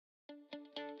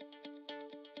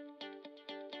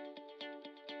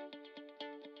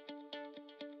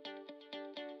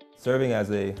Serving as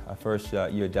a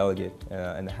first-year delegate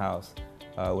in the House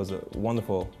was a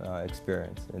wonderful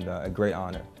experience and a great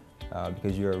honor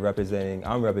because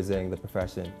I'm representing the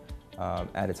profession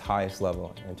at its highest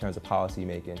level in terms of policy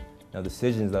making,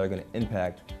 decisions that are going to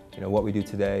impact what we do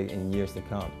today and years to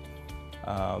come.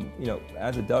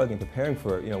 As a delegate preparing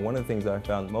for it, one of the things that I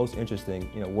found most interesting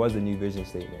was the new vision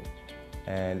statement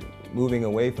and moving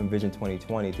away from Vision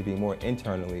 2020 to be more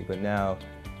internally, but now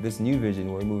this new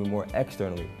vision, we're moving more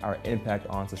externally, our impact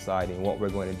on society and what we're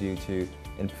going to do to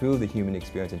improve the human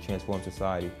experience and transform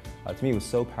society, to me was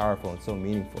so powerful and so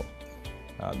meaningful.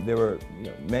 There were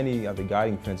many of the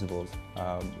guiding principles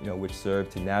which serve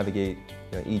to navigate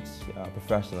each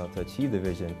professional to achieve the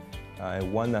vision,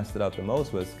 and one that stood out the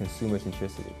most was consumer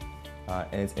centricity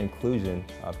and its inclusion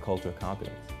of cultural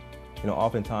competence.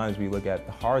 Oftentimes we look at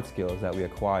the hard skills that we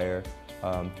acquire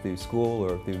through school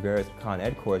or through various Con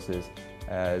Ed courses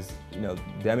as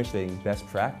demonstrating best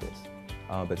practice,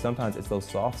 but sometimes it's those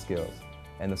soft skills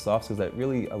and the soft skills that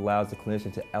really allows the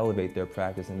clinician to elevate their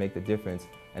practice and make the difference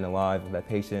in the life of that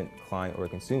patient, client, or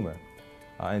consumer.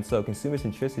 And so consumer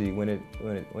centricity,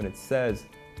 when it says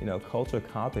cultural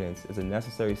competence is a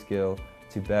necessary skill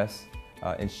to best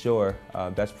ensure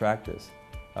best practice,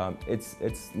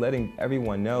 it's letting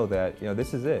everyone know that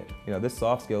this is it. This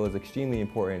soft skill is extremely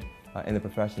important in the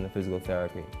profession of physical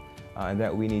therapy, and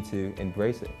that we need to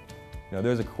embrace it.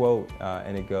 There's a quote,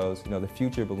 and it goes, the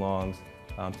future belongs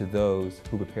to those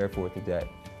who prepare for it today.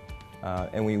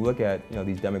 And we look at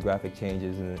these demographic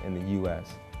changes in the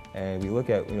U.S., and we look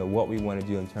at what we want to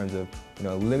do in terms of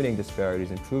limiting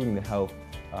disparities, improving the health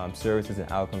services and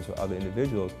outcomes for other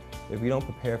individuals. If we don't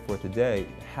prepare for it today,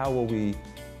 how will we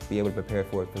be able to prepare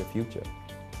for it for the future?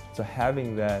 So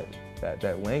having that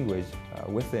language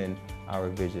within our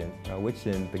vision, which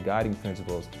in the guiding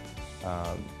principles,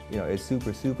 is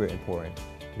super important,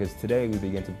 because today we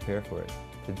begin to prepare for it.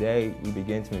 Today we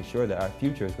begin to ensure that our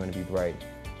future is going to be bright,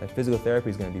 that physical therapy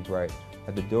is going to be bright,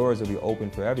 that the doors will be open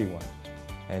for everyone,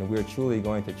 and we're truly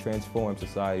going to transform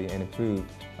society and improve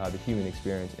the human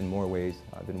experience in more ways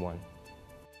than one.